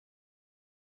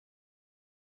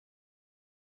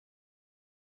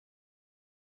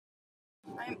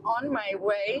I'm on my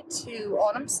way to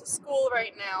Autumn's school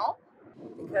right now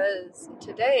because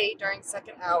today, during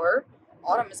second hour,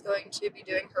 Autumn is going to be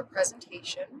doing her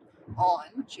presentation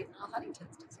on Juvenile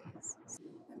Huntington's disease.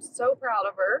 I'm so proud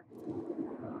of her.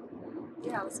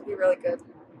 Yeah, this will be really good.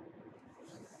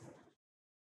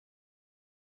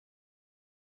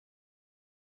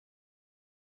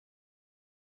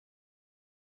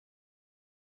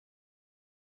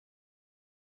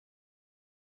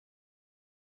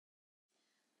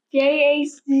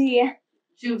 JHD.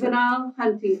 Juvenile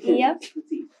Huntington's Disease. Yep.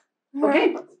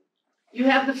 Okay. You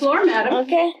have the floor, madam.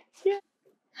 Okay. Yeah.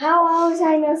 How I was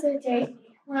diagnosed with JHD?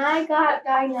 When I got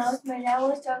diagnosed, my dad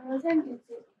was struggling with Huntington's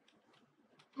disease.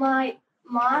 My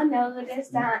mom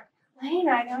noticed that my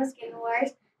handwriting was getting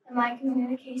worse and my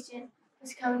communication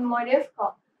was becoming more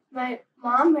difficult. My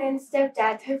mom and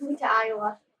stepdad took me to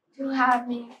Iowa to have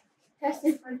me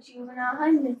tested for juvenile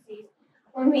Huntington's disease.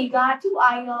 When we got to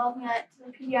Iowa, we went to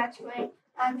the pediatric wing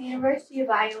at the University of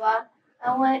Iowa.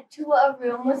 I went to a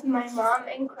room with my mom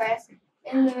and Chris.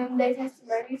 In the room, they tested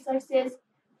my reflexes.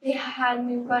 They had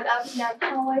me run up and down the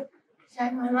hallway,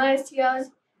 checked my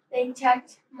mitochondria. They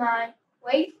checked my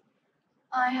weight.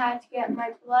 I had to get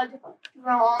my blood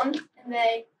drawn, and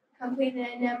they completed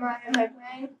an MRI of my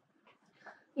brain.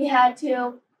 We had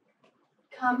to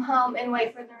come home and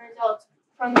wait for the results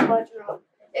from the blood draw.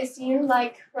 It seemed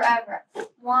like forever.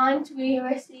 Once we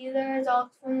received the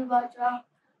results from the blood draw,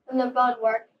 from the blood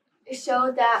work, it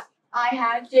showed that I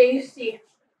had JHD.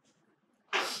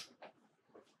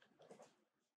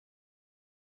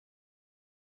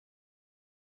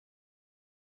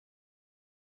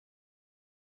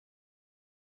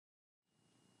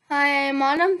 Hi, I'm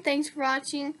Autumn. Thanks for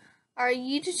watching our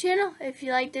YouTube channel. If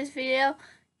you like this video,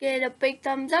 give it a big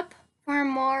thumbs up. For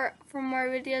more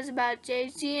videos about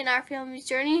JHD and our family's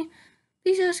journey,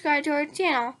 please subscribe to our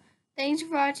channel. Thanks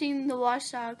for watching The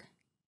Watchdog.